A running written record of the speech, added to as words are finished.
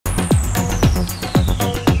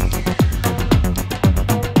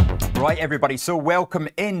Right, everybody, so welcome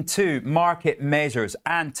into Market Measures,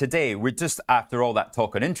 and today we're just after all that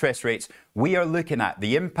talk on interest rates, we are looking at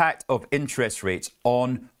the impact of interest rates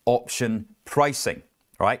on option pricing.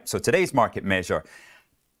 All right, so today's market measure,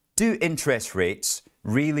 do interest rates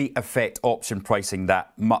really affect option pricing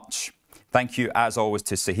that much? Thank you, as always,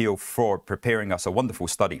 to Sahil for preparing us a wonderful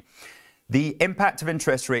study. The impact of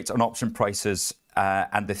interest rates on option prices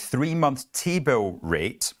and the 3-month T-bill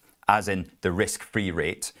rate, as in the risk-free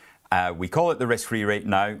rate, we call it the risk-free rate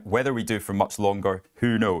now. Whether we do for much longer,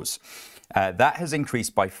 who knows? That has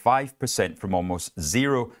increased by 5% from almost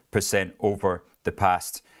 0% over the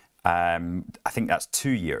past, I think that's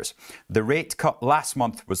 2 years. The rate cut last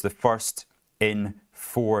month was the first in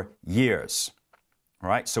 4 years. All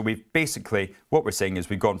right, so we've basically, what we're saying is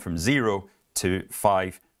we've gone from 0 to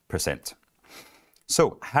 5%.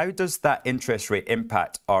 So how does that interest rate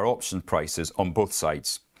impact our option prices on both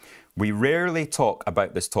sides? We rarely talk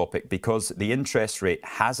about this topic because the interest rate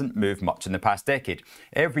hasn't moved much in the past decade.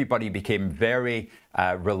 Everybody became very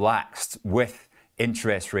relaxed with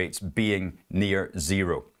interest rates being near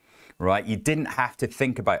zero, right? You didn't have to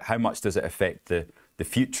think about how much does it affect the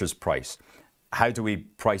futures price. How do we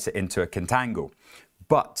price it into a contango?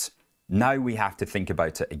 But now we have to think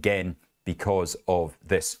about it again because of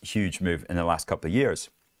this huge move in the last couple of years.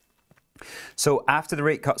 So after the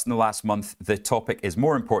rate cuts in the last month, the topic is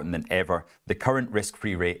more important than ever. The current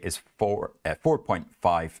risk-free rate is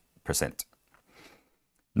 4.5%.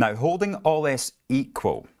 Now, holding all else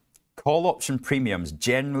equal, call option premiums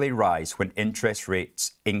generally rise when interest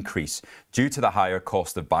rates increase due to the higher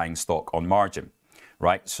cost of buying stock on margin,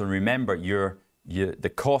 right? So remember,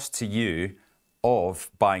 the cost to you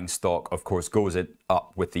of buying stock, of course, goes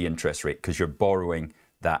up with the interest rate because you're borrowing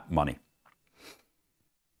that money.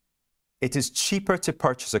 It is cheaper to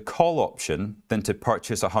purchase a call option than to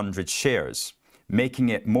purchase 100 shares, making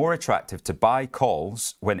it more attractive to buy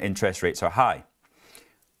calls when interest rates are high.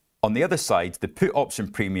 On the other side, the put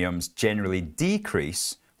option premiums generally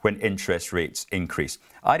decrease when interest rates increase.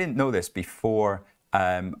 I didn't know this before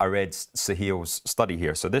I read Sahil's study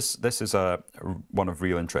here, so this is one of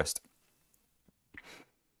real interest.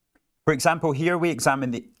 For example, here we examine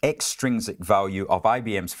the extrinsic value of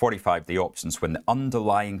IBM's 45-day options when the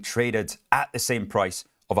underlying traded at the same price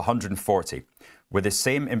of 140, with the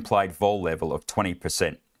same implied vol level of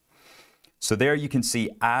 20%. So there you can see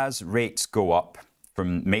as rates go up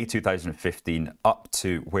from May 2015 up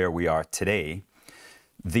to where we are today,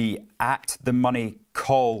 the at-the-money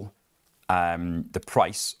call, the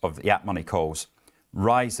price of the at-money calls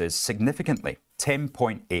rises significantly,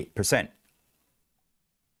 10.8%.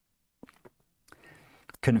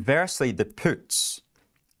 Conversely, the puts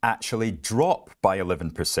actually drop by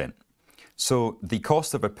 11%. So the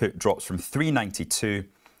cost of a put drops from 392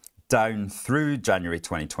 down through January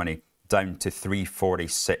 2020 down to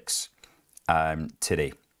 346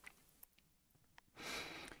 today.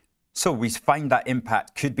 So we find that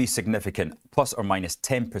impact could be significant, plus or minus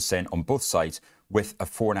 10% on both sides, with a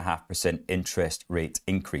 4.5% interest rate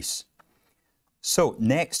increase. So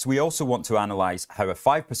next, we also want to analyse how a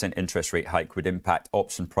 5% interest rate hike would impact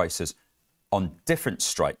option prices on different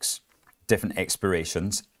strikes, different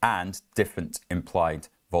expirations, and different implied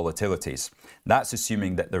volatilities. That's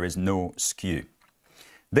assuming that there is no skew.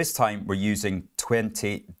 This time, we're using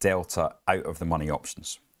 20 delta out of the money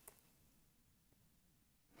options.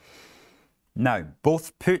 Now,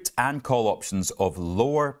 both put and call options of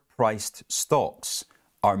lower priced stocks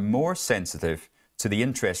are more sensitive to the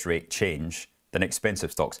interest rate change than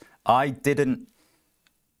expensive stocks.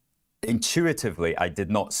 Intuitively, I did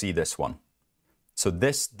not see this one. So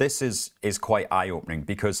this is quite eye-opening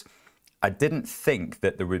because I didn't think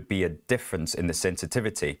that there would be a difference in the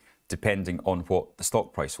sensitivity depending on what the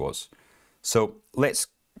stock price was. So let's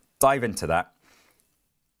dive into that.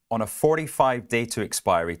 On a 45-day to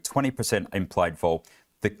expiry, 20% implied vol,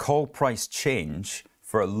 the call price change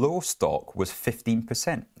for a low stock was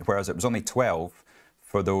 15%, whereas it was only 12%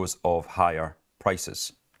 for those of higher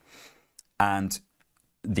prices. And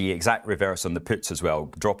the exact reverse on the puts as well,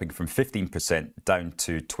 dropping from 15% down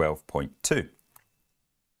to 12.2%.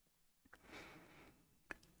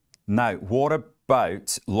 Now, what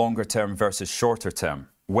about longer term versus shorter term?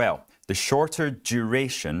 Well, the shorter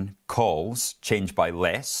duration calls change by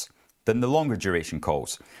less than the longer duration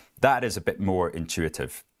calls. That is a bit more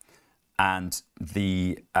intuitive. And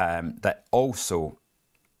that also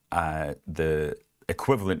the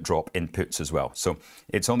equivalent drop in puts as well. So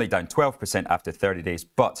it's only down 12% after 30 days,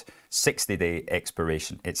 but 60-day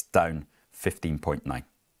expiration, it's down 15.9%.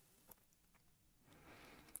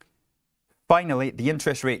 Finally, the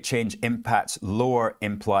interest rate change impacts lower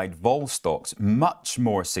implied vol stocks much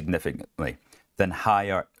more significantly than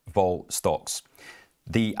higher vol stocks.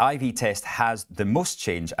 The IV test has the most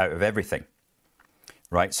change out of everything,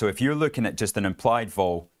 right? So if you're looking at just an implied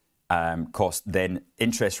vol cost, then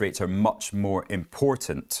interest rates are much more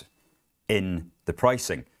important in the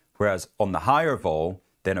pricing. Whereas on the higher vol,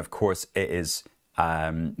 then of course it is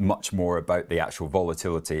much more about the actual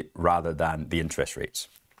volatility rather than the interest rates.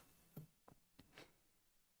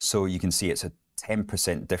 So you can see it's a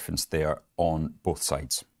 10% difference there on both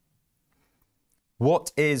sides.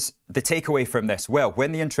 What is the takeaway from this? Well,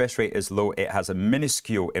 when the interest rate is low, it has a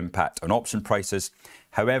minuscule impact on option prices.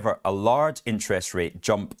 However, a large interest rate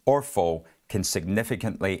jump or fall can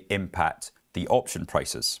significantly impact the option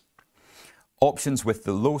prices. Options with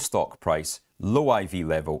the low stock price, low IV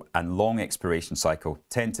level and long expiration cycle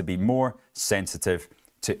tend to be more sensitive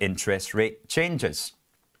to interest rate changes.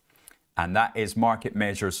 And that is market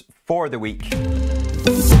measures for the week.